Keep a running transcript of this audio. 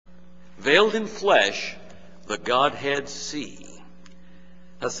veiled in flesh, the Godhead see.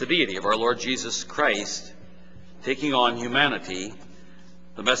 That's the deity of our Lord Jesus Christ taking on humanity.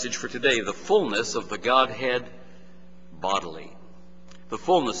 The message for today, the fullness of the Godhead bodily. The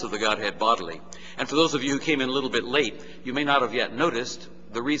fullness of the Godhead bodily. And for those of you who came in a little bit late, you may not have yet noticed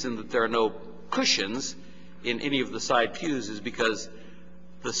the reason that there are no cushions in any of the side pews is because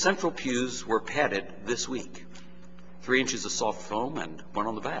the central pews were padded this week. 3 inches of soft foam and one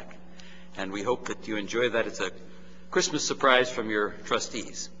on the back. And we hope that you enjoy that. It's a Christmas surprise from your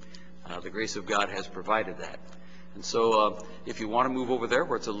trustees. The grace of God has provided that. And so if you want to move over there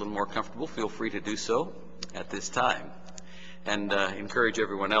where it's a little more comfortable, feel free to do so at this time. And encourage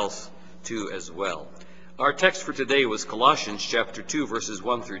everyone else to as well. Our text for today was Colossians chapter 2, verses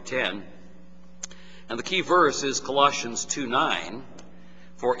 1 through 10. And the key verse is Colossians 2:9.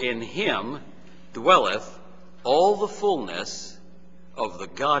 For in him dwelleth all the fullness of the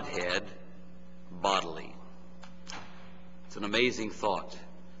Godhead bodily. It's an amazing thought.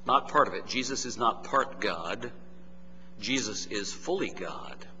 Not part of it. Jesus is not part God. Jesus is fully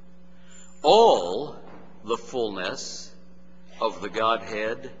God. All the fullness of the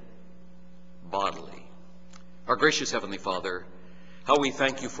Godhead bodily. Our gracious Heavenly Father, how we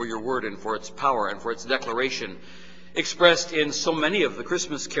thank you for your word and for its power and for its declaration expressed in so many of the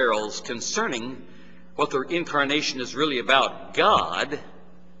Christmas carols concerning what the incarnation is really about. God,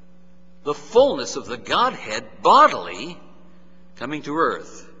 the fullness of the Godhead bodily, coming to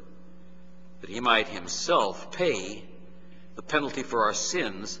earth, that he might himself pay the penalty for our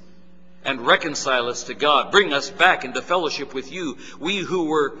sins and reconcile us to God, bring us back into fellowship with you, we who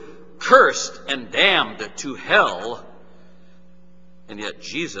were cursed and damned to hell. And yet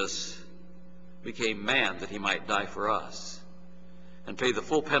Jesus became man that he might die for us and pay the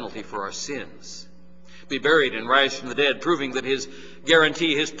full penalty for our sins, be buried and rise from the dead, proving that his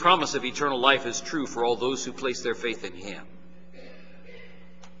guarantee, his promise of eternal life is true for all those who place their faith in him.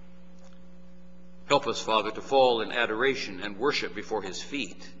 Help us, Father, to fall in adoration and worship before his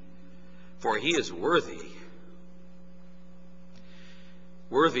feet, for he is worthy.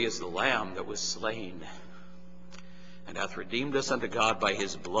 Worthy is the Lamb that was slain and hath redeemed us unto God by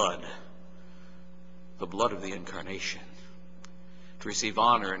his blood, the blood of the incarnation, to receive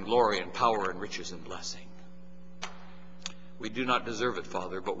honor and glory and power and riches and blessing. We do not deserve it,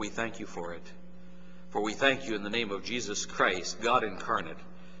 Father, but we thank you for it. For we thank you in the name of Jesus Christ, God incarnate,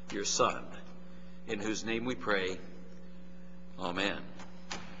 your Son, in whose name we pray. Amen.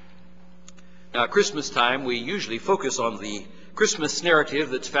 Now, at Christmas time, we usually focus on the Christmas narrative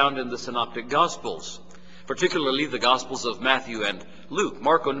that's found in the Synoptic Gospels, particularly the Gospels of Matthew and Luke.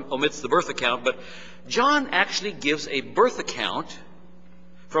 Mark omits the birth account, but John actually gives a birth account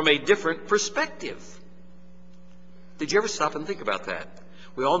from a different perspective. Did you ever stop and think about that?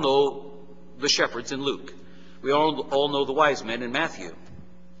 We all know the shepherds in Luke. We all know the wise men in Matthew.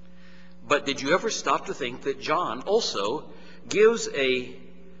 But did you ever stop to think that John also gives a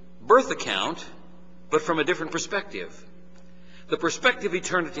birth account, but from a different perspective? The perspective of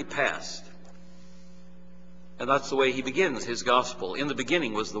eternity past. And that's the way he begins his gospel. In the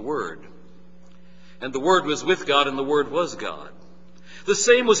beginning was the Word. And the Word was with God, and the Word was God. The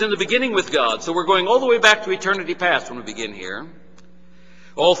same was in the beginning with God. So we're going all the way back to eternity past when we begin here.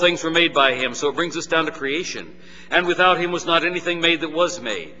 All things were made by him, so it brings us down to creation. And without him was not anything made that was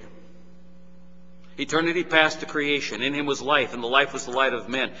made. Eternity past to creation. In him was life, and the life was the light of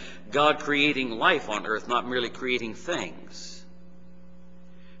men. God creating life on earth, not merely creating things.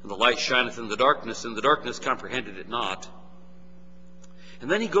 And the light shineth in the darkness, and the darkness comprehended it not.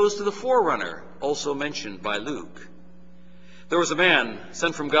 And then he goes to the forerunner, also mentioned by Luke. There was a man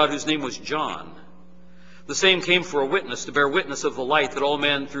sent from God whose name was John. The same came for a witness, to bear witness of the light, that all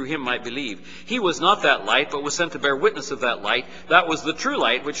men through him might believe. He was not that light, but was sent to bear witness of that light. That was the true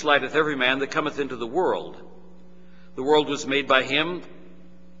light, which lighteth every man that cometh into the world. The world was made by him.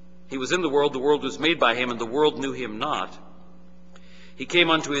 He was in the world was made by him, and the world knew him not. He came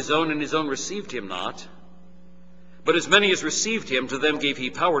unto his own, and his own received him not. But as many as received him, to them gave he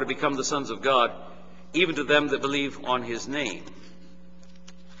power to become the sons of God, even to them that believe on his name.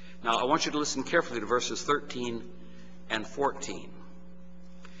 Now, I want you to listen carefully to verses 13 and 14.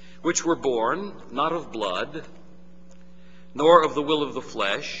 Which were born not of blood, nor of the will of the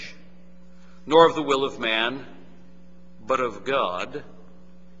flesh, nor of the will of man, but of God.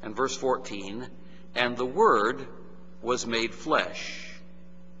 And verse 14, and the Word was made flesh,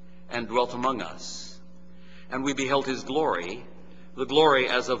 and dwelt among us. And we beheld his glory, the glory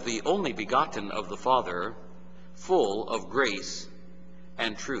as of the only begotten of the Father, full of grace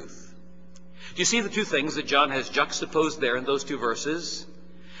and truth. Do you see the two things that John has juxtaposed there in those two verses?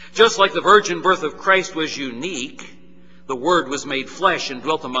 Just like the virgin birth of Christ was unique, the Word was made flesh and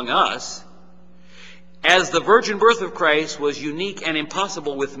dwelt among us. As the virgin birth of Christ was unique and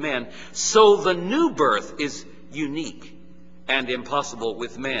impossible with men, so the new birth is unique and impossible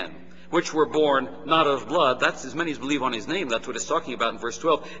with men, which were born not of blood. That's as many as believe on his name. That's what it's talking about in verse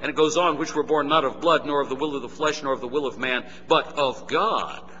 12. And it goes on, which were born not of blood, nor of the will of the flesh, nor of the will of man, but of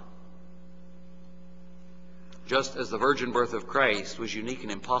God. Just as the virgin birth of Christ was unique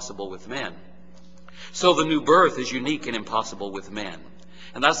and impossible with men, so the new birth is unique and impossible with men.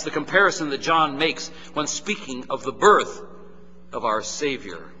 And that's the comparison that John makes when speaking of the birth of our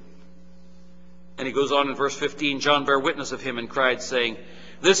Savior. And he goes on in verse 15, John bare witness of him and cried, saying,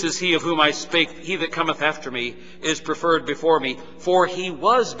 This is he of whom I spake, he that cometh after me is preferred before me, for he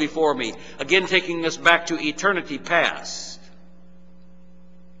was before me. Again taking us back to eternity past.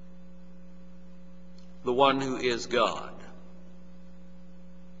 The one who is God.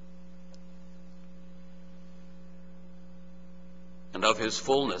 And of his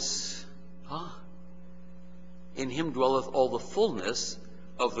fullness, in him dwelleth all the fullness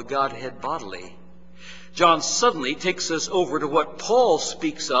of the Godhead bodily. John suddenly takes us over to what Paul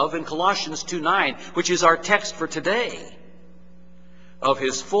speaks of in Colossians 2:9, which is our text for today. Of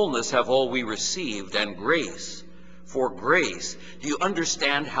his fullness have all we received, and grace for grace. Do you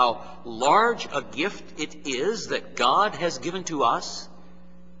understand how large a gift it is that God has given to us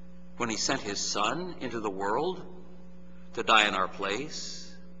when he sent his Son into the world to die in our place?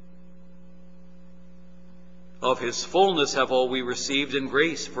 Of his fullness have all we received, and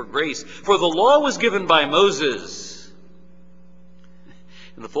grace for grace. For the law was given by Moses.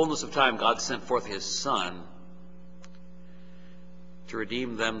 In the fullness of time, God sent forth his Son to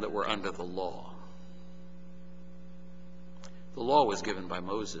redeem them that were under the law. The law was given by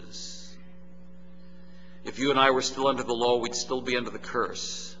Moses. If you and I were still under the law, we'd still be under the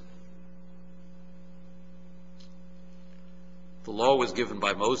curse. The law was given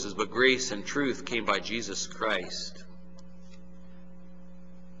by Moses, but grace and truth came by Jesus Christ.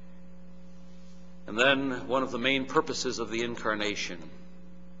 And then one of the main purposes of the incarnation.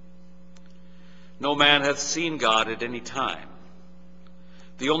 No man hath seen God at any time.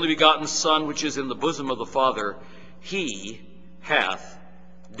 The only begotten Son, which is in the bosom of the Father, he hath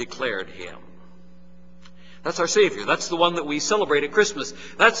declared him. That's our Savior. That's the one that we celebrate at Christmas.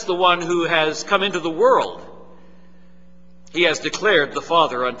 That's the one who has come into the world. He has declared the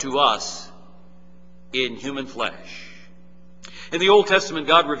Father unto us in human flesh. In the Old Testament,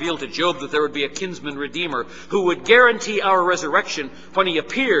 God revealed to Job that there would be a kinsman redeemer who would guarantee our resurrection. When he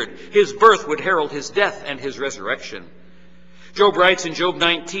appeared, his birth would herald his death and his resurrection. Job writes in Job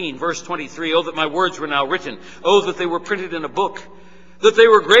 19, verse 23, Oh, that my words were now written. Oh, that they were printed in a book. That they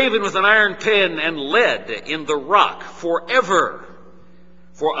were graven with an iron pen and lead in the rock forever.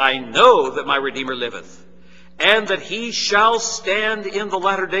 For I know that my Redeemer liveth, and that he shall stand in the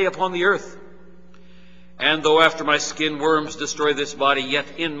latter day upon the earth. And though after my skin worms destroy this body, yet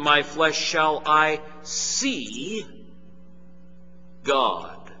in my flesh shall I see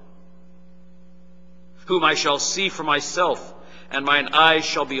God, whom I shall see for myself, and mine eyes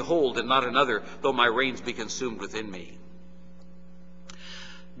shall behold, and not another, though my reins be consumed within me.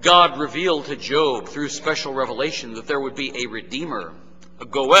 God revealed to Job through special revelation that there would be a Redeemer, a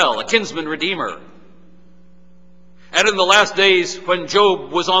Goel, a kinsman redeemer. And in the last days, when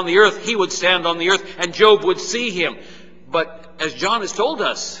Job was on the earth, he would stand on the earth, and Job would see him. But as John has told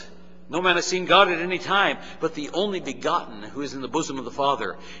us, no man has seen God at any time, but the only begotten who is in the bosom of the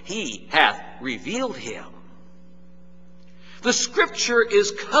Father, he hath revealed him. The Scripture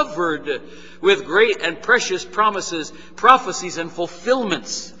is covered with great and precious promises, prophecies, and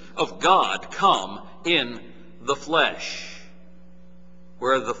fulfillments of God come in the flesh,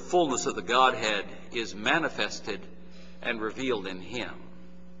 where the fullness of the Godhead is manifested and revealed in him.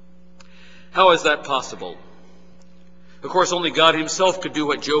 How is that possible? Of course, only God himself could do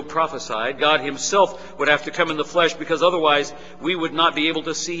what Job prophesied. God himself would have to come in the flesh, because otherwise we would not be able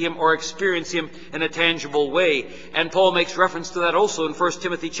to see him or experience him in a tangible way. And Paul makes reference to that also in 1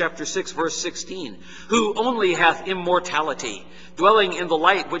 Timothy chapter 6, verse 16. Who only hath immortality, dwelling in the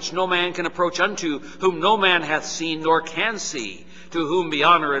light which no man can approach unto, whom no man hath seen nor can see, to whom be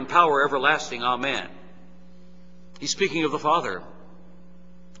honor and power everlasting. Amen. He's speaking of the Father.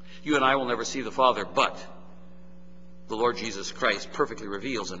 You and I will never see the Father, but the Lord Jesus Christ perfectly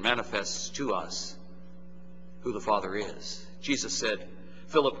reveals and manifests to us who the Father is. Jesus said,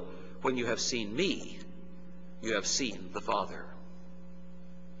 Philip, when you have seen me, you have seen the Father.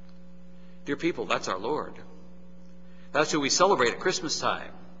 Dear people, that's our Lord. That's who we celebrate at Christmas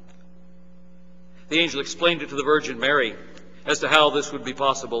time. The angel explained it to the Virgin Mary. as to how this would be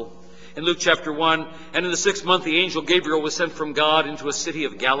possible. In Luke chapter 1, and in the 6th month the angel Gabriel was sent from God into a city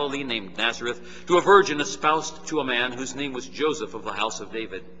of Galilee named Nazareth, to a virgin espoused to a man whose name was Joseph of the house of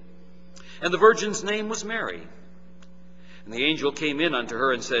David. And the virgin's name was Mary. And the angel came in unto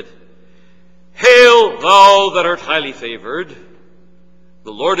her and said, Hail, thou that art highly favored,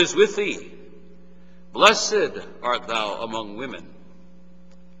 the Lord is with thee. Blessed art thou among women.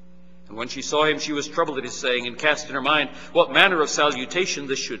 And when she saw him, she was troubled at his saying, and cast in her mind what manner of salutation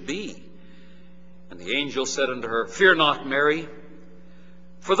this should be. And the angel said unto her, Fear not, Mary,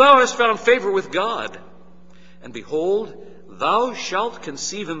 for thou hast found favor with God. And behold, thou shalt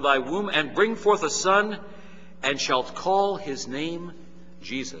conceive in thy womb, and bring forth a son, and shalt call his name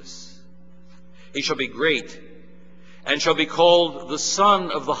Jesus. He shall be great, and shall be called the Son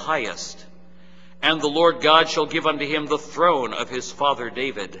of the Highest. And the Lord God shall give unto him the throne of his father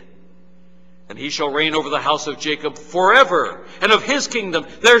David. And he shall reign over the house of Jacob forever, and of his kingdom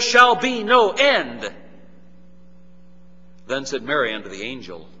there shall be no end. Then said Mary unto the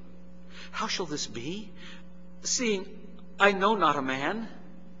angel, How shall this be, seeing I know not a man?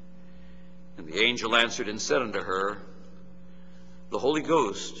 And the angel answered and said unto her, The Holy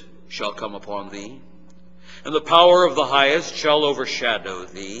Ghost shall come upon thee, and the power of the Highest shall overshadow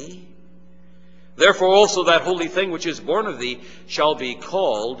thee. Therefore also that holy thing which is born of thee shall be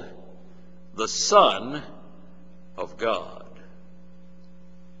called the Son of God.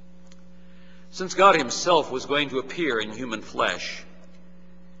 Since God himself was going to appear in human flesh,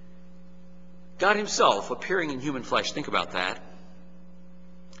 God himself appearing in human flesh, think about that.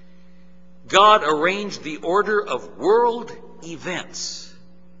 God arranged the order of world events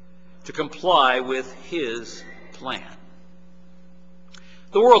to comply with his plan.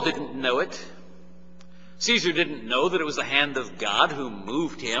 The world didn't know it. Caesar didn't know that it was the hand of God who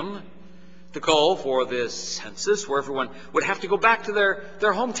moved him to call for this census where everyone would have to go back to their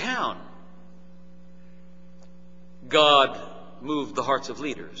hometown. God moved the hearts of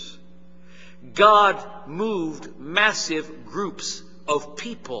leaders. God moved massive groups of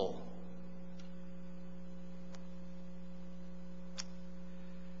people.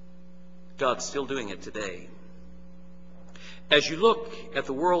 God's still doing it today. As you look at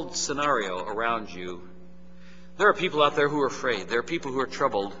the world scenario around you, there are people out there who are afraid. There are people who are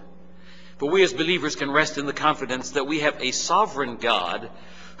troubled. But we as believers can rest in the confidence that we have a sovereign God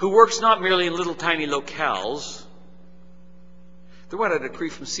who works not merely in little tiny locales. There went a decree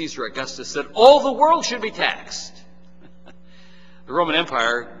from Caesar Augustus that all the world should be taxed. The Roman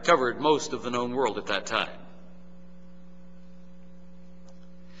Empire covered most of the known world at that time.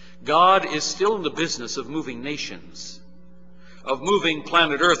 God is still in the business of moving nations, of moving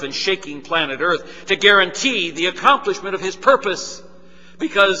planet Earth and shaking planet Earth to guarantee the accomplishment of his purpose,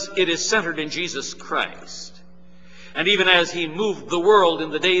 because it is centered in Jesus Christ. And even as he moved the world in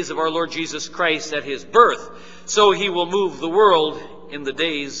the days of our Lord Jesus Christ at his birth, so he will move the world in the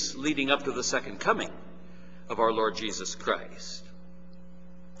days leading up to the second coming of our Lord Jesus Christ.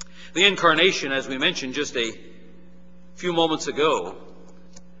 The incarnation, as we mentioned just a few moments ago,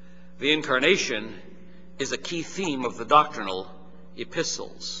 the incarnation is a key theme of the doctrinal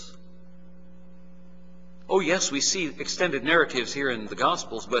epistles. Oh yes, we see extended narratives here in the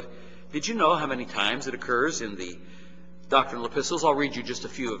Gospels, but did you know how many times it occurs in the doctrinal epistles? I'll read you just a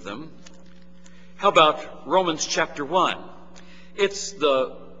few of them. How about Romans chapter 1? It's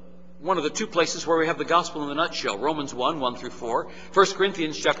one of the two places where we have the gospel in a nutshell. Romans 1, 1 through 4. 1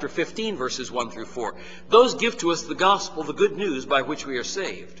 Corinthians chapter 15, verses 1 through 4. Those give to us the gospel, the good news by which we are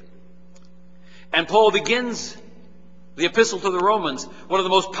saved. And Paul begins the epistle to the Romans, one of the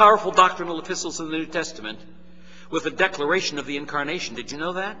most powerful doctrinal epistles in the New Testament, with a declaration of the incarnation. Did you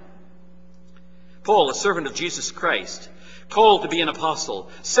know that? Paul, a servant of Jesus Christ, called to be an apostle,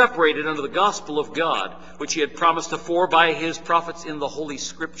 separated under the gospel of God, which he had promised afore by his prophets in the Holy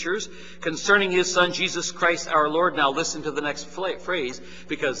Scriptures, concerning his Son, Jesus Christ our Lord. Now listen to the next phrase,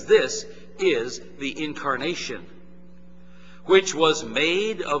 because this is the incarnation, which was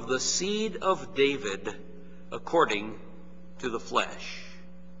made of the seed of David according to the flesh.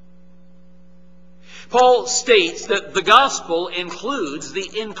 Paul states that the gospel includes the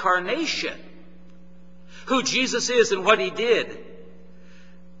incarnation, who Jesus is and what he did.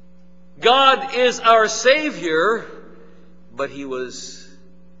 God is our Savior, but he was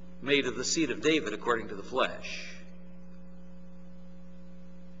made of the seed of David according to the flesh,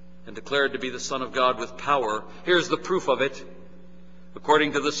 and declared to be the Son of God with power. Here's the proof of it,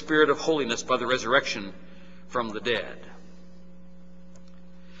 according to the Spirit of holiness by the resurrection from the dead.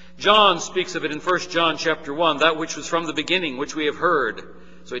 John speaks of it in 1 John chapter 1, that which was from the beginning, which we have heard.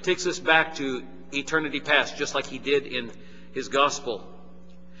 So he takes us back to eternity past, just like he did his gospel,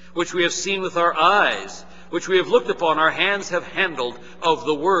 which we have seen with our eyes, which we have looked upon, our hands have handled of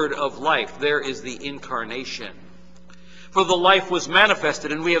the word of life. There is the incarnation. For the life was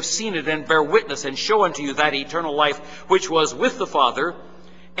manifested, and we have seen it, and bear witness, and show unto you that eternal life which was with the Father,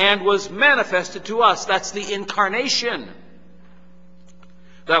 and was manifested to us. That's the incarnation.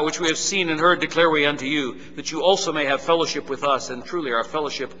 That which we have seen and heard declare we unto you, that you also may have fellowship with us. And truly our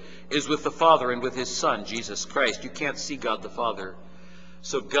fellowship is with the Father and with his Son, Jesus Christ. You can't see God the Father,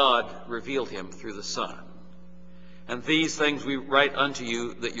 so God revealed him through the Son. And these things we write unto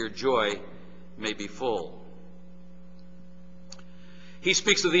you, that your joy may be full. He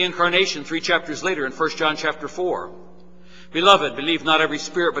speaks of the incarnation 3 chapters later in 1 John chapter 4. Beloved, believe not every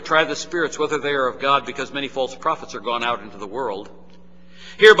spirit, but try the spirits whether they are of God, because many false prophets are gone out into the world.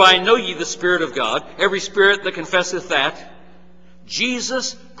 Hereby know ye the Spirit of God. Every spirit that confesseth that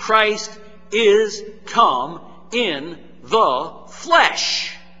Jesus Christ is come in the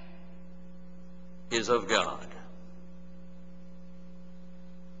flesh is of God.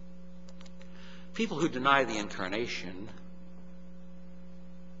 People who deny the incarnation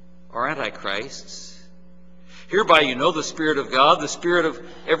are antichrists. Hereby you know the Spirit of God. The spirit of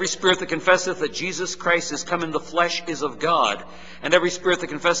every spirit that confesseth that Jesus Christ is come in the flesh is of God. And every spirit that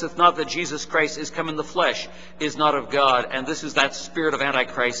confesseth not that Jesus Christ is come in the flesh is not of God. And this is that spirit of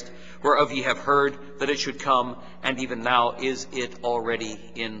Antichrist, whereof ye have heard that it should come, and even now is it already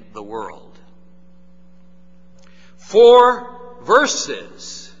in the world. 4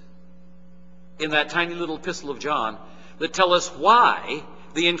 verses in that tiny little epistle of John that tell us why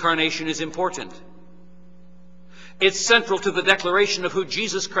the incarnation is important. It's central to the declaration of who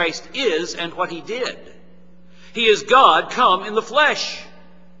Jesus Christ is and what he did. He is God come in the flesh.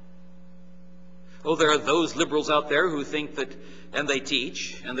 Oh, there are those liberals out there who think that, and they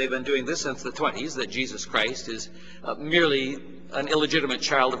teach, and they've been doing this since the 1920s, that Jesus Christ is merely an illegitimate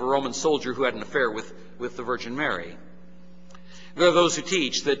child of a Roman soldier who had an affair with the Virgin Mary. There are those who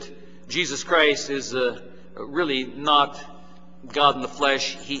teach that Jesus Christ is really not God in the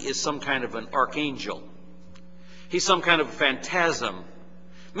flesh. He is some kind of an archangel. He's some kind of a phantasm.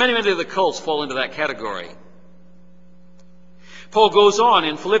 Many of the cults fall into that category. Paul goes on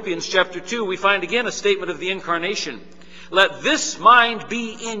in Philippians chapter 2. We find again a statement of the incarnation. Let this mind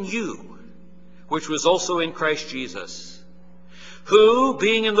be in you, which was also in Christ Jesus, who,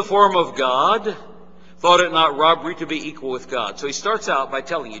 being in the form of God, thought it not robbery to be equal with God. So he starts out by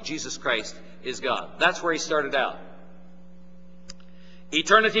telling you Jesus Christ is God. That's where he started out.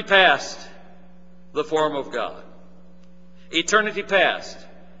 Eternity past, the form of God. Eternity past,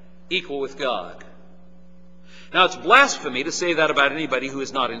 equal with God. Now, it's blasphemy to say that about anybody who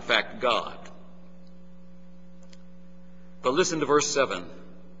is not in fact God. But listen to verse 7.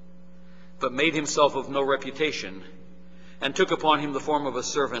 But made himself of no reputation, and took upon him the form of a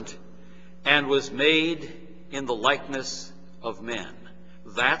servant, and was made in the likeness of men.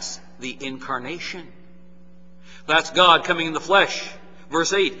 That's the incarnation. That's God coming in the flesh.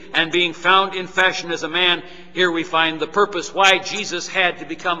 Verse 8, and being found in fashion as a man, here we find the purpose why Jesus had to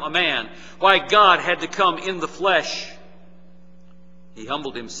become a man, why God had to come in the flesh. He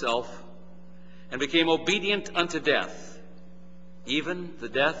humbled himself and became obedient unto death, even the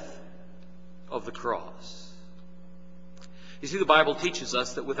death of the cross. You see, the Bible teaches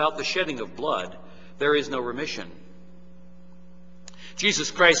us that without the shedding of blood, there is no remission.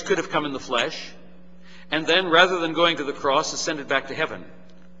 Jesus Christ could have come in the flesh, and then, rather than going to the cross, ascended back to heaven.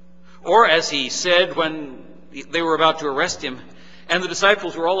 Or, as he said when they were about to arrest him, and the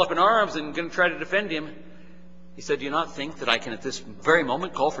disciples were all up in arms and going to try to defend him, he said, do you not think that I can at this very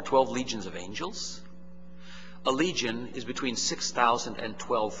moment call for 12 legions of angels? A legion is between 6,000 and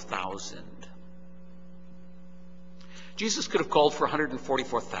 12,000. Jesus could have called for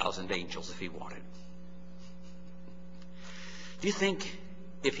 144,000 angels if he wanted. Do you think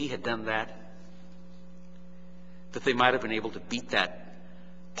if he had done that they might have been able to beat that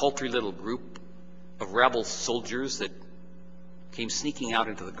paltry little group of rabble soldiers that came sneaking out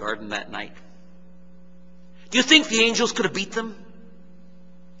into the garden that night? Do you think the angels could have beat them?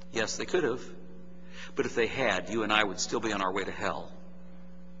 Yes, they could have. But if they had, you and I would still be on our way to hell.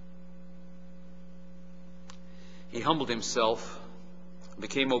 He humbled himself,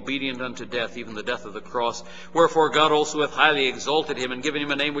 became obedient unto death, even the death of the cross. Wherefore God also hath highly exalted him, and given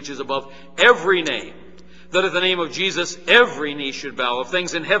him a name which is above every name, that at the name of Jesus every knee should bow, of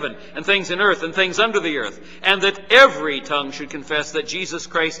things in heaven, and things in earth, and things under the earth, and that every tongue should confess that Jesus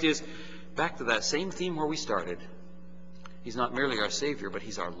Christ is, back to that same theme where we started, he's not merely our Savior, but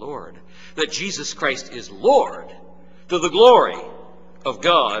he's our Lord. That Jesus Christ is Lord, to the glory of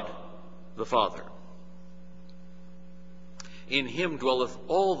God the Father. In him dwelleth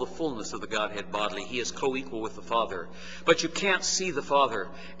all the fullness of the Godhead bodily. He is co-equal with the Father. But you can't see the Father.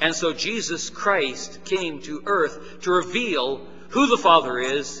 And so Jesus Christ came to earth to reveal who the Father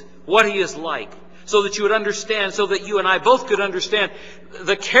is, what he is like, so that you would understand, so that you and I both could understand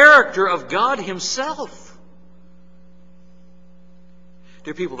the character of God himself.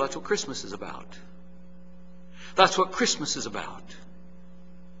 Dear people, that's what Christmas is about. That's what Christmas is about.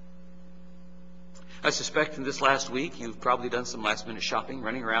 I suspect in this last week you've probably done some last-minute shopping,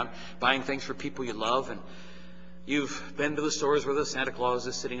 running around, buying things for people you love, and you've been to the stores where the Santa Claus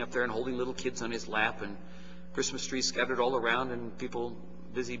is sitting up there and holding little kids on his lap, and Christmas trees scattered all around, and people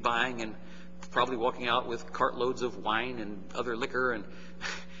busy buying, and probably walking out with cartloads of wine and other liquor, and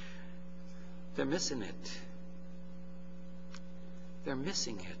they're missing it. They're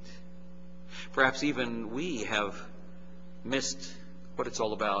missing it. Perhaps even we have missed what it's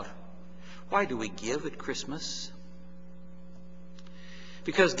all about. Why do we give at Christmas?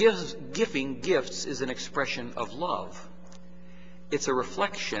 Because giving gifts is an expression of love. It's a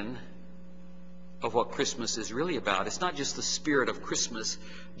reflection of what Christmas is really about. It's not just the spirit of Christmas,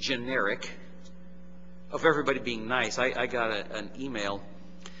 generic, of everybody being nice. I got an email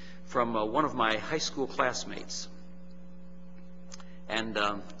from one of my high school classmates. And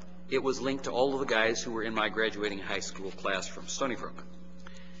it was linked to all of the guys who were in my graduating high school class from Stony Brook.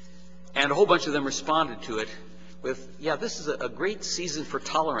 And a whole bunch of them responded to it with, yeah, this is a great season for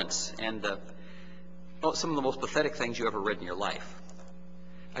tolerance, and some of the most pathetic things you ever read in your life.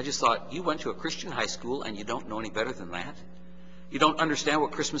 I just thought, you went to a Christian high school and you don't know any better than that? You don't understand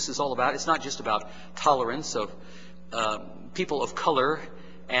what Christmas is all about? It's not just about tolerance of people of color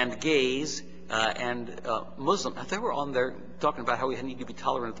and gays and Muslims. They were on there talking about how we need to be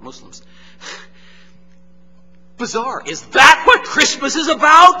tolerant of Muslims. Bizarre. Is that what Christmas is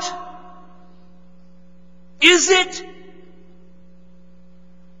about? Is it?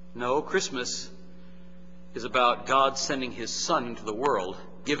 No, Christmas is about God sending his Son into the world,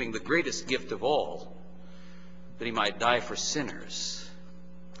 giving the greatest gift of all, that he might die for sinners.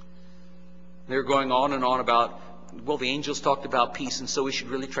 They're going on and on about, well, the angels talked about peace, and so we should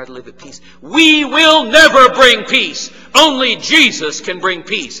really try to live at peace. We will never bring peace. Only Jesus can bring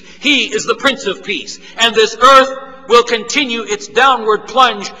peace. He is the Prince of Peace. And this earth will continue its downward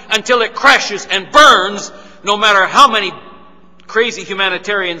plunge until it crashes and burns, no matter how many crazy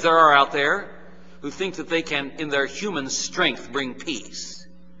humanitarians there are out there who think that they can, in their human strength, bring peace.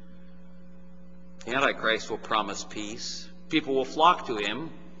 The Antichrist will promise peace. People will flock to him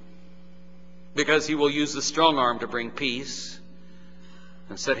because he will use the strong arm to bring peace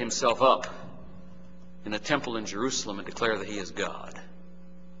and set himself up in a temple in Jerusalem and declare that he is God.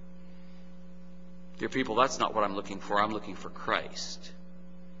 Dear people, that's not what I'm looking for. I'm looking for Christ.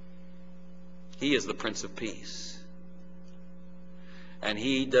 He is the Prince of Peace. And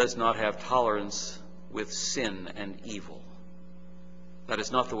he does not have tolerance with sin and evil. That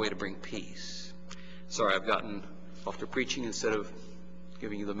is not the way to bring peace. Sorry, I've gotten off to preaching instead of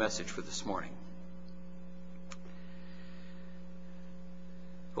giving you the message for this morning.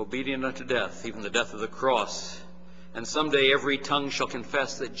 Obedient unto death, even the death of the cross. And someday every tongue shall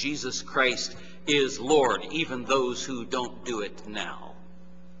confess that Jesus Christ is Lord, even those who don't do it now.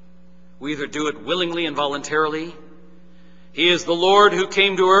 We either do it willingly and voluntarily. He is the Lord who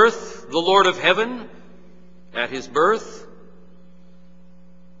came to earth, the Lord of heaven, at his birth.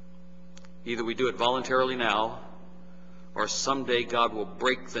 Either we do it voluntarily now, or someday God will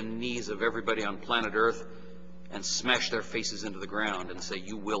break the knees of everybody on planet Earth and smash their faces into the ground and say,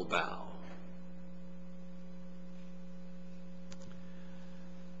 you will bow.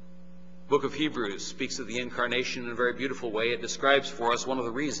 The book of Hebrews speaks of the incarnation in a very beautiful way. It describes for us one of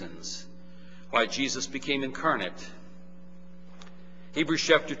the reasons why Jesus became incarnate. Hebrews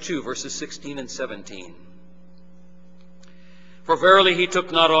chapter 2, verses 16 and 17. For verily he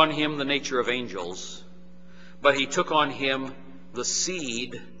took not on him the nature of angels, but he took on him the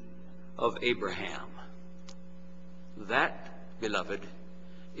seed of Abraham. That, beloved,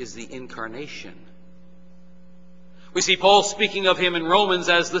 is the incarnation. We see Paul speaking of him in Romans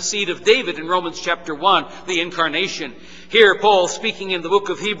as the seed of David in Romans chapter 1, the incarnation. Here Paul, speaking in the book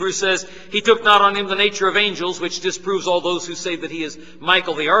of Hebrews, says, he took not on him the nature of angels, which disproves all those who say that he is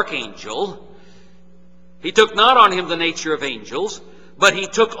Michael the archangel. He took not on him the nature of angels, but he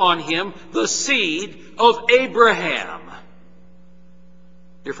took on him the seed of Abraham.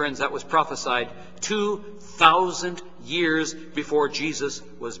 Dear friends, that was prophesied 2,000 years before Jesus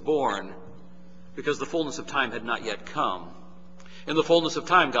was born, because the fullness of time had not yet come. In the fullness of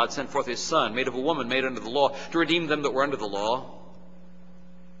time, God sent forth his Son, made of a woman, made under the law, to redeem them that were under the law.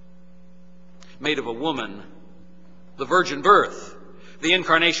 Made of a woman, the virgin birth. The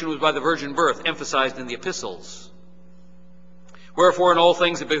incarnation was by the virgin birth, emphasized in the epistles. Wherefore in all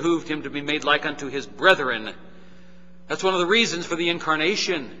things it behooved him to be made like unto his brethren. That's one of the reasons for the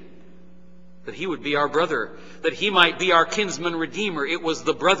incarnation, that he would be our brother, that he might be our kinsman redeemer. It was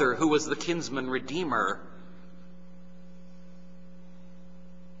the brother who was the kinsman redeemer.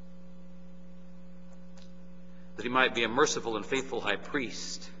 That he might be a merciful and faithful high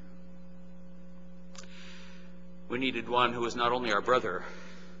priest. We needed one who was not only our brother,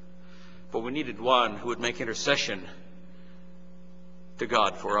 but we needed one who would make intercession to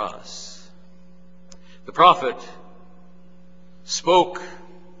God for us. The prophet spoke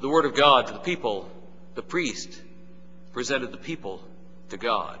the word of God to the people. The priest presented the people to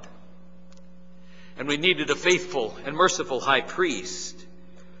God. And we needed a faithful and merciful high priest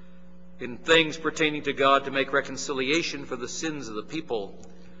in things pertaining to God to make reconciliation for the sins of the people.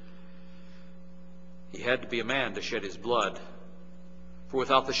 He had to be a man to shed his blood. For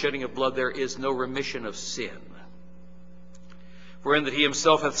without the shedding of blood there is no remission of sin. For in that he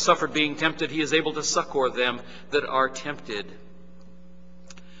himself hath suffered being tempted, he is able to succor them that are tempted.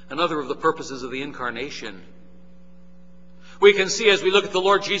 Another of the purposes of the incarnation. We can see as we look at the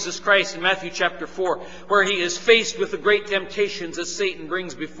Lord Jesus Christ in Matthew chapter 4, where he is faced with the great temptations that Satan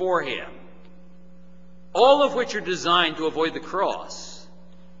brings before him. All of which are designed to avoid the cross.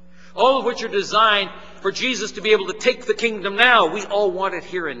 All of which are designed for Jesus to be able to take the kingdom now. We all want it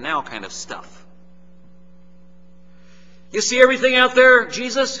here and now kind of stuff. You see everything out there,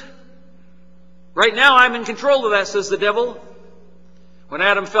 Jesus? Right now I'm in control of that, says the devil. When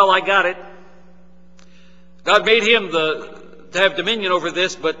Adam fell, I got it. God made him to have dominion over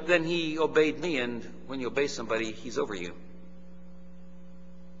this, but then he obeyed me, and when you obey somebody, he's over you.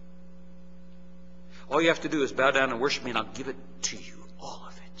 All you have to do is bow down and worship me, and I'll give it to you. All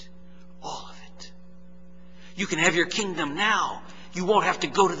of it. All of it. You can have your kingdom now. You won't have to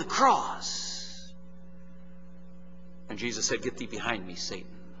go to the cross. And Jesus said, "Get thee behind me,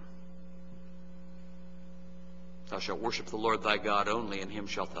 Satan. Thou shalt worship the Lord thy God only, and him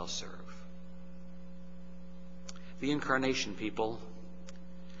shalt thou serve." The incarnation, people.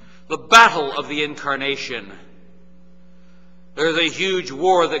 The battle of the incarnation. There's a huge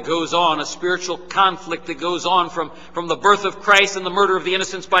war that goes on, a spiritual conflict that goes on from the birth of Christ and the murder of the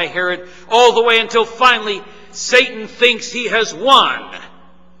innocents by Herod, all the way until finally Satan thinks he has won.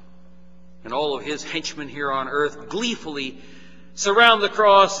 And all of his henchmen here on earth gleefully surround the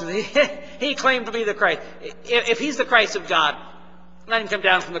cross, and he claimed to be the Christ. If he's the Christ of God, let him come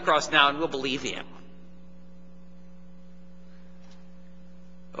down from the cross now and we'll believe him.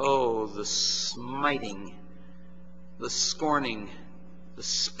 Oh, the smiting, the scorning, the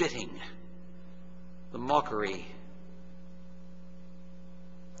spitting, the mockery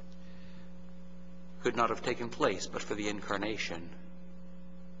could not have taken place but for the incarnation.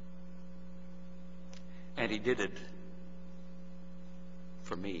 And he did it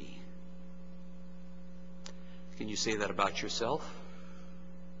for me. Can you say that about yourself?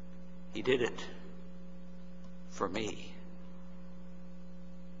 He did it for me.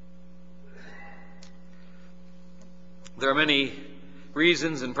 There are many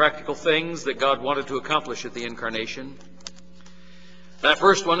reasons and practical things that God wanted to accomplish at the incarnation. That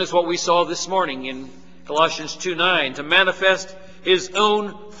first one is what we saw this morning in Colossians 2:9, to manifest his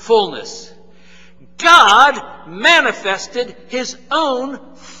own fullness. God manifested his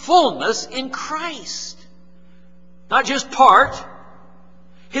own fullness in Christ. Not just part,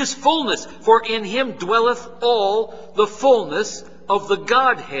 his fullness. For in him dwelleth all the fullness of the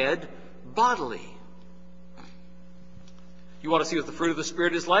Godhead bodily. You want to see what the fruit of the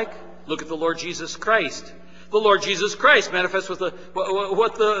Spirit is like? Look at the Lord Jesus Christ. The Lord Jesus Christ manifests with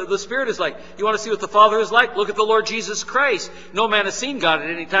what the Spirit is like. You want to see what the Father is like? Look at the Lord Jesus Christ. No man has seen God at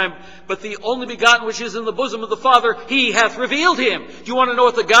any time, but the only begotten which is in the bosom of the Father, he hath revealed him. Do you want to know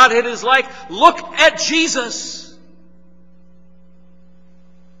what the Godhead is like? Look at Jesus.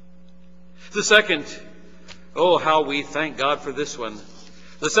 The second, oh, how we thank God for this one.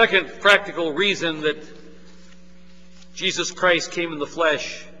 The second practical reason that Jesus Christ came in the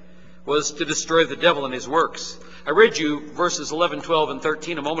flesh was to destroy the devil and his works. I read you verses 11, 12, and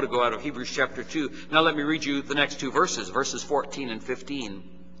 13 a moment ago out of Hebrews chapter 2. Now let me read you the next two verses, verses 14 and 15.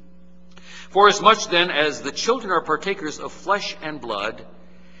 Forasmuch then as the children are partakers of flesh and blood,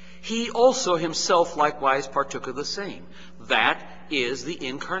 he also himself likewise partook of the same. That is the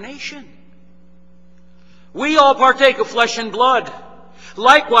incarnation. We all partake of flesh and blood.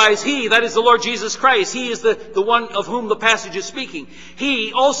 Likewise, he, that is the Lord Jesus Christ, he is the one of whom the passage is speaking.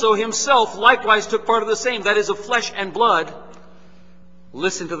 He also himself likewise took part of the same, that is of flesh and blood.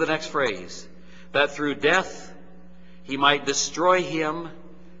 Listen to the next phrase. That through death he might destroy him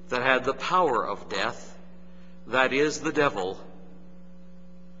that had the power of death, that is, the devil.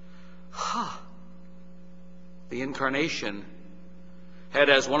 The incarnation had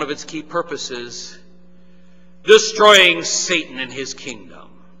as one of its key purposes destroying Satan and his kingdom.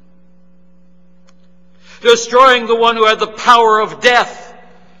 Destroying the one who had the power of death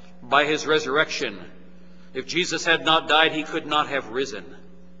by his resurrection. If Jesus had not died, he could not have risen.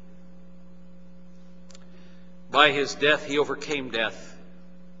 By his death, he overcame death.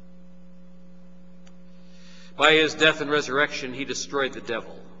 By his death and resurrection, he destroyed the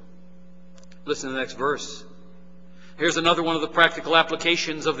devil. Listen to the next verse. Here's another one of the practical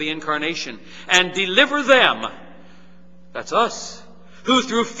applications of the incarnation. And deliver them, that's us, who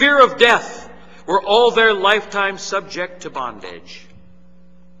through fear of death were all their lifetime subject to bondage.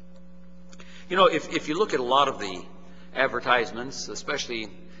 You know, if you look at a lot of the advertisements, especially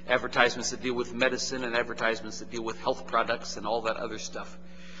advertisements that deal with medicine and advertisements that deal with health products and all that other stuff,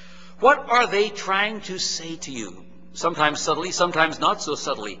 what are they trying to say to you? Sometimes subtly, sometimes not so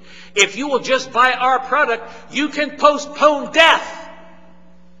subtly. If you will just buy our product, you can postpone death.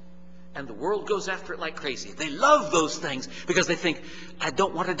 And the world goes after it like crazy. They love those things because they think, I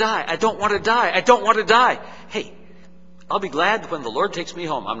don't want to die, I don't want to die, I don't want to die. Hey, I'll be glad when the Lord takes me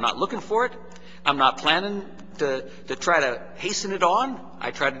home. I'm not looking for it. I'm not planning to try to hasten it on.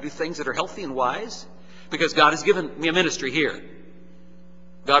 I try to do things that are healthy and wise because God has given me a ministry here.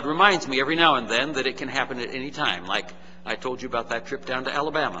 God reminds me every now and then that it can happen at any time. Like I told you about that trip down to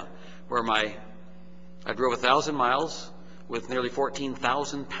Alabama where I drove 1,000 miles with nearly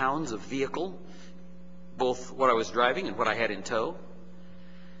 14,000 pounds of vehicle, both what I was driving and what I had in tow.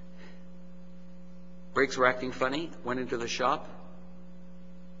 Brakes were acting funny, went into the shop.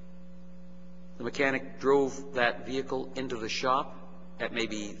 The mechanic drove that vehicle into the shop at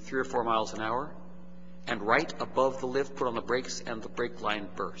maybe 3 or 4 miles an hour. And right above the lift, put on the brakes, and the brake line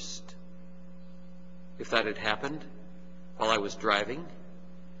burst. If that had happened while I was driving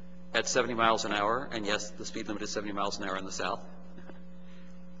at 70 miles an hour, and yes, the speed limit is 70 miles an hour in the South,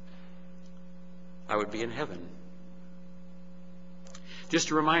 I would be in heaven.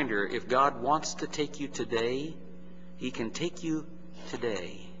 Just a reminder, if God wants to take you today, he can take you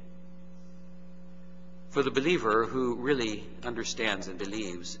today. For the believer who really understands and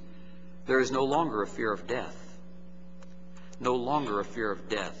believes, there is no longer a fear of death. No longer a fear of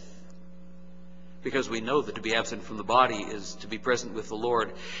death. Because we know that to be absent from the body is to be present with the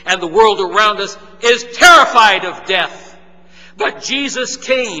Lord. And the world around us is terrified of death. But Jesus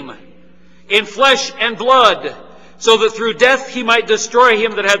came in flesh and blood, so that through death he might destroy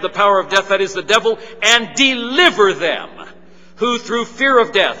him that had the power of death, that is the devil, and deliver them, who through fear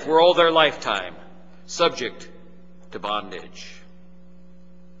of death were all their lifetime subject to bondage.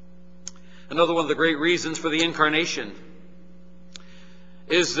 Another one of the great reasons for the incarnation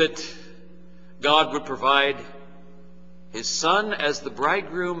is that God would provide his Son as the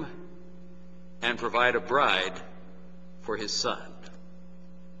bridegroom and provide a bride for his Son.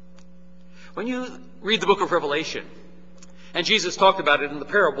 When you read the book of Revelation, and Jesus talked about it in the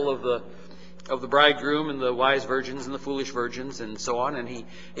parable of the bridegroom and the wise virgins and the foolish virgins and so on, and he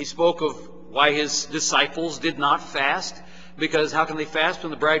spoke of why his disciples did not fast, because how can they fast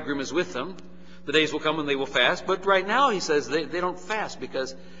when the bridegroom is with them? The days will come when they will fast. But right now, he says, they don't fast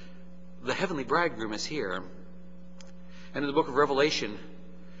because the heavenly bridegroom is here. And in the book of Revelation,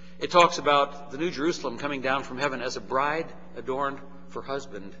 it talks about the New Jerusalem coming down from heaven as a bride adorned for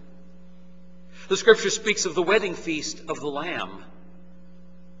husband. The Scripture speaks of the wedding feast of the Lamb.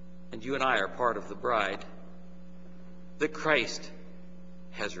 And you and I are part of the bride that Christ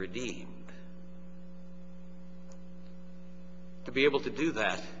has redeemed. To be able to do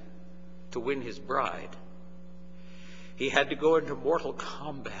that, to win his bride, he had to go into mortal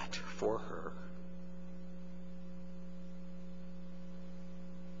combat for her.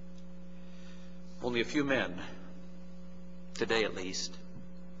 Only a few men, today at least,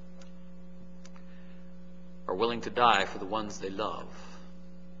 are willing to die for the ones they love.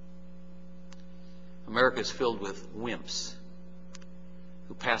 America is filled with wimps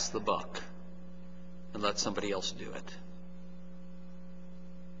who pass the buck and let somebody else do it.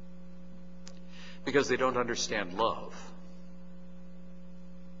 Because they don't understand love.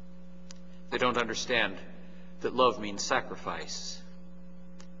 They don't understand that love means sacrifice.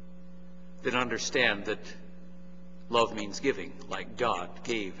 They don't understand that love means giving, like God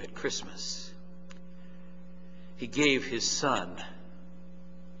gave at Christmas. He gave his Son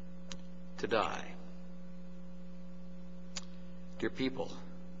to die. Dear people,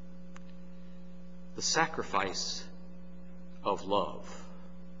 the sacrifice of love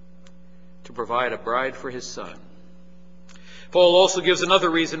to provide a bride for his Son Paul also gives another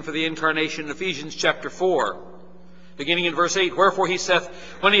reason for the incarnation in Ephesians chapter 4, beginning in verse 8. Wherefore he saith,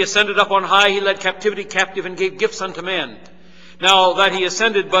 when he ascended up on high, he led captivity captive and gave gifts unto men. Now that he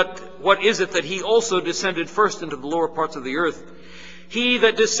ascended, but what is it that he also descended first into the lower parts of the earth? He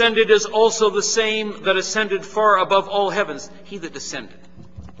that descended is also the same that ascended far above all heavens. He that descended.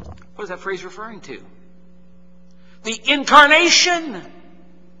 What is that phrase referring to? The incarnation.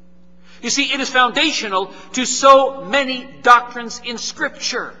 You see, it is foundational to so many doctrines in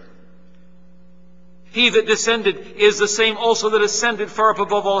Scripture. He that descended is the same also that ascended far up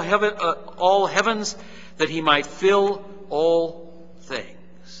above all heavens, that he might fill all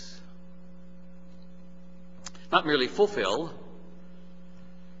things. Not merely fulfill,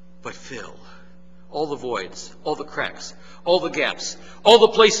 but fill. All the voids, all the cracks, all the gaps, all the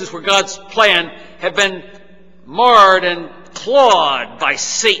places where God's plan had been marred and clawed by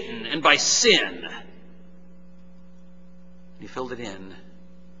Satan and by sin. He filled it in, and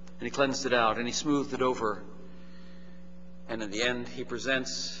he cleansed it out, and he smoothed it over. And in the end, he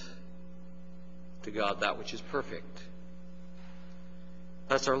presents to God that which is perfect.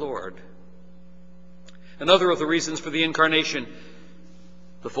 That's our Lord. Another of the reasons for the incarnation,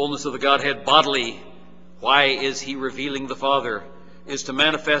 the fullness of the Godhead bodily. Why is he revealing the Father? Is to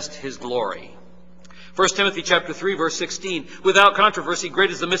manifest his glory. 1 Timothy chapter 3, verse 16, without controversy,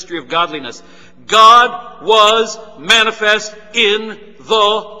 great is the mystery of godliness. God was manifest in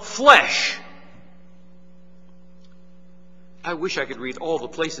the flesh. I wish I could read all the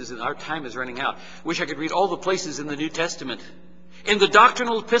places, and our time is running out. I wish I could read all the places in the New Testament, in the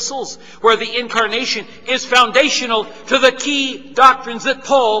doctrinal epistles, where the incarnation is foundational to the key doctrines that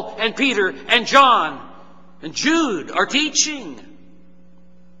Paul and Peter and John and Jude are teaching.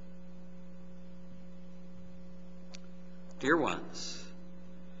 Dear ones,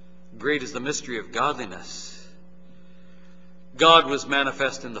 great is the mystery of godliness. God was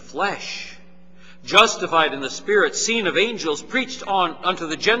manifest in the flesh, justified in the Spirit, seen of angels, preached on unto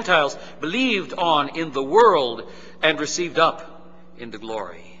the Gentiles, believed on in the world, and received up into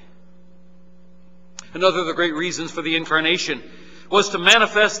glory. Another of the great reasons for the incarnation was to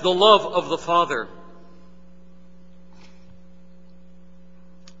manifest the love of the Father.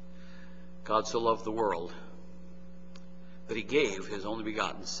 God so loved the world that he gave his only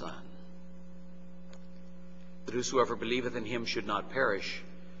begotten Son, that whosoever believeth in him should not perish,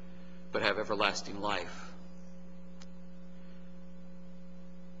 but have everlasting life.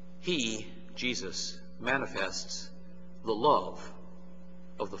 He, Jesus, manifests the love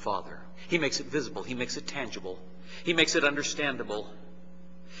of the Father. He makes it visible. He makes it tangible. He makes it understandable.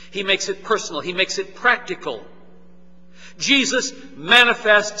 He makes it personal. He makes it practical. Jesus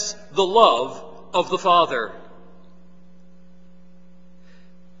manifests the love of the Father.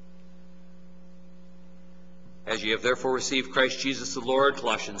 As ye have therefore received Christ Jesus the Lord,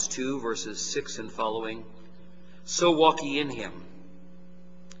 Colossians 2, verses 6 and following, so walk ye in him.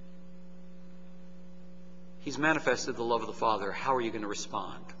 He's manifested the love of the Father. How are you going to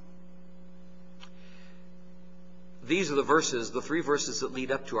respond? These are the verses, the three verses that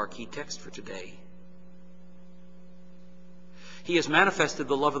lead up to our key text for today. He has manifested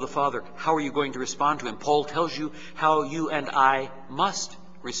the love of the Father. How are you going to respond to him? Paul tells you how you and I must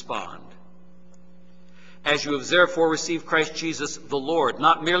respond. As you have therefore received Christ Jesus the Lord,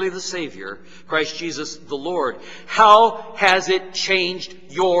 not merely the Savior, Christ Jesus the Lord. How has it changed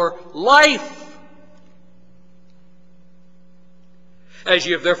your life? As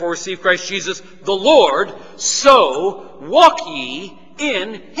ye have therefore received Christ Jesus the Lord, so walk ye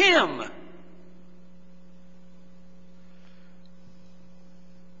in him.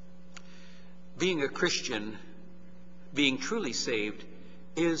 Being a Christian, being truly saved,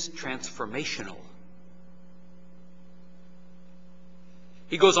 is transformational.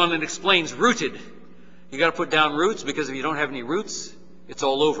 He goes on and explains, rooted. You got to put down roots, because if you don't have any roots, it's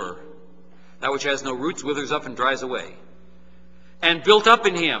all over. That which has no roots withers up and dries away. And built up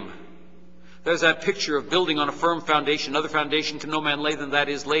in him. There's that picture of building on a firm foundation. Other foundation can no man lay than that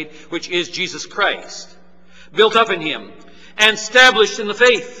is laid, which is Jesus Christ. Built up in him. And established in the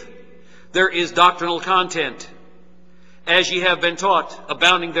faith. There is doctrinal content. As ye have been taught,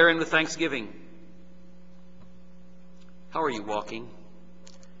 abounding therein with thanksgiving. How are you walking?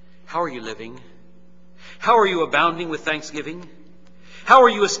 How are you living? How are you abounding with thanksgiving? How are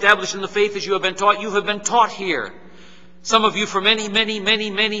you established in the faith as you have been taught? You have been taught here. Some of you for many, many, many,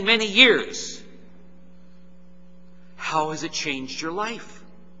 many, many years. How has it changed your life?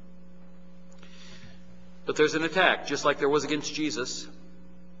 But there's an attack, just like there was against Jesus.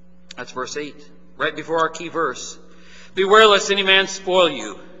 That's verse 8, right before our key verse. Beware lest any man spoil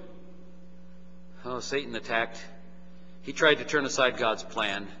you. Oh, Satan attacked he tried to turn aside God's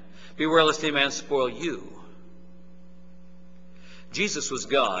plan. Beware lest any man spoil you. Jesus was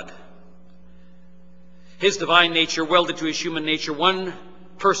God. His divine nature welded to his human nature, one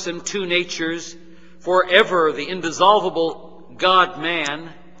person, two natures, forever the indissoluble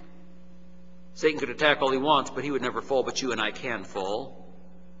God-man. Satan could attack all he wants, but he would never fall, but you and I can fall.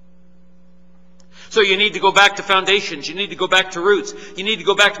 So you need to go back to foundations. You need to go back to roots. You need to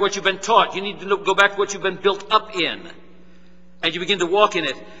go back to what you've been taught. You need to go back to what you've been built up in. And you begin to walk in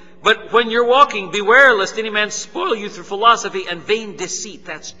it. But when you're walking, beware lest any man spoil you through philosophy and vain deceit.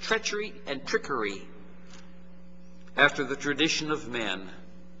 That's treachery and trickery after the tradition of men.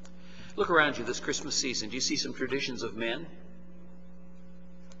 Look around you this Christmas season. Do you see some traditions of men?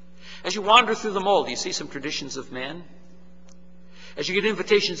 As you wander through the mall, do you see some traditions of men? As you get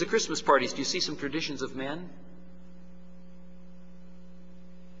invitations to Christmas parties, do you see some traditions of men?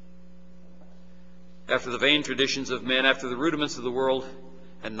 After the vain traditions of men, after the rudiments of the world,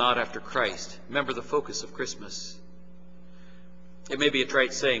 and not after Christ. Remember the focus of Christmas. It may be a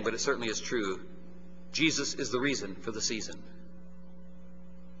trite saying, but it certainly is true. Jesus is the reason for the season.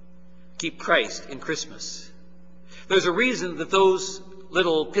 Keep Christ in Christmas. There's a reason that those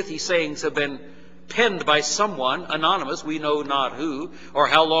little pithy sayings have been penned by someone, anonymous, we know not who, or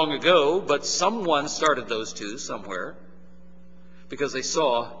how long ago, but someone started those two somewhere, because they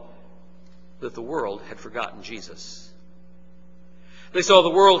saw that the world had forgotten Jesus. They saw the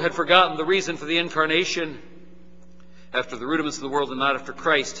world had forgotten the reason for the incarnation, after the rudiments of the world and not after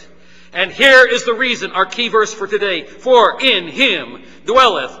Christ. And here is the reason, our key verse for today. For in him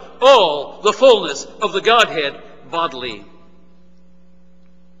dwelleth all the fullness of the Godhead bodily.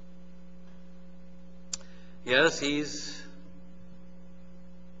 Yes, he's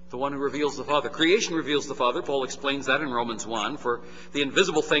the one who reveals the Father. Creation reveals the Father. Paul explains that in Romans 1. For the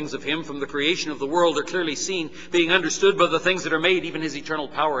invisible things of him from the creation of the world are clearly seen, being understood by the things that are made, even his eternal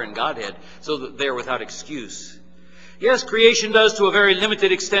power and Godhead, so that they are without excuse. Yes, creation does to a very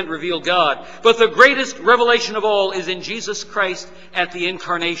limited extent reveal God. But the greatest revelation of all is in Jesus Christ at the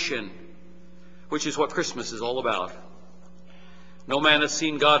incarnation, which is what Christmas is all about. No man hath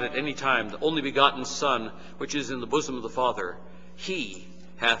seen God at any time, the only begotten Son, which is in the bosom of the Father. He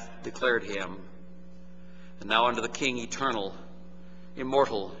hath declared him. And now unto the King eternal,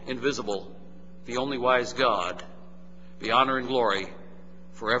 immortal, invisible, the only wise God, be honor and glory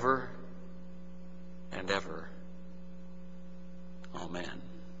forever and ever. Amen.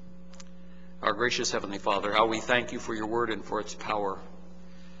 Our gracious Heavenly Father, how we thank you for your word and for its power.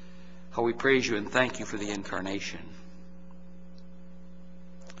 How we praise you and thank you for the incarnation.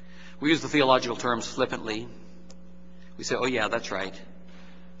 We use the theological terms flippantly. We say, oh yeah, that's right.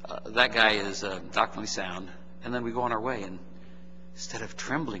 That guy is doctrinally sound. And then we go on our way, and instead of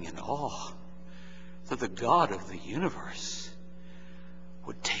trembling in awe that the God of the universe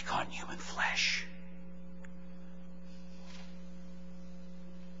would take on human flesh,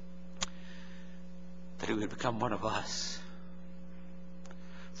 that he would become one of us,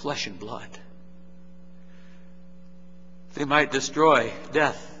 flesh and blood, they might destroy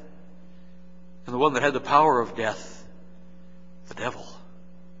death and the one that had the power of death, the devil.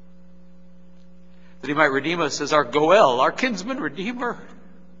 That he might redeem us as our Goel, our kinsman redeemer.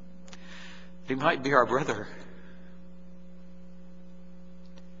 That he might be our brother.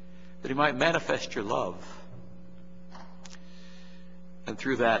 That he might manifest your love. And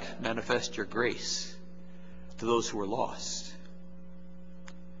through that, manifest your grace to those who are lost.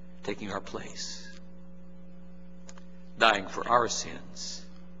 Taking our place. Dying for our sins.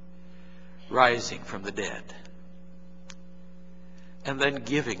 Rising from the dead. And then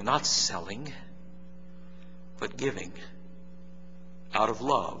giving, not selling, but giving out of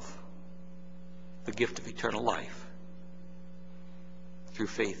love the gift of eternal life through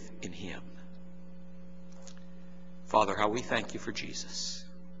faith in him. Father, how we thank you for Jesus.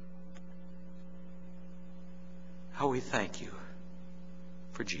 How we thank you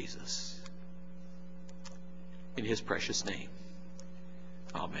for Jesus. In his precious name.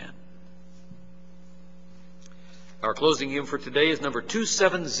 Amen. Our closing hymn for today is number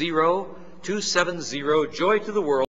 270, Joy to the World.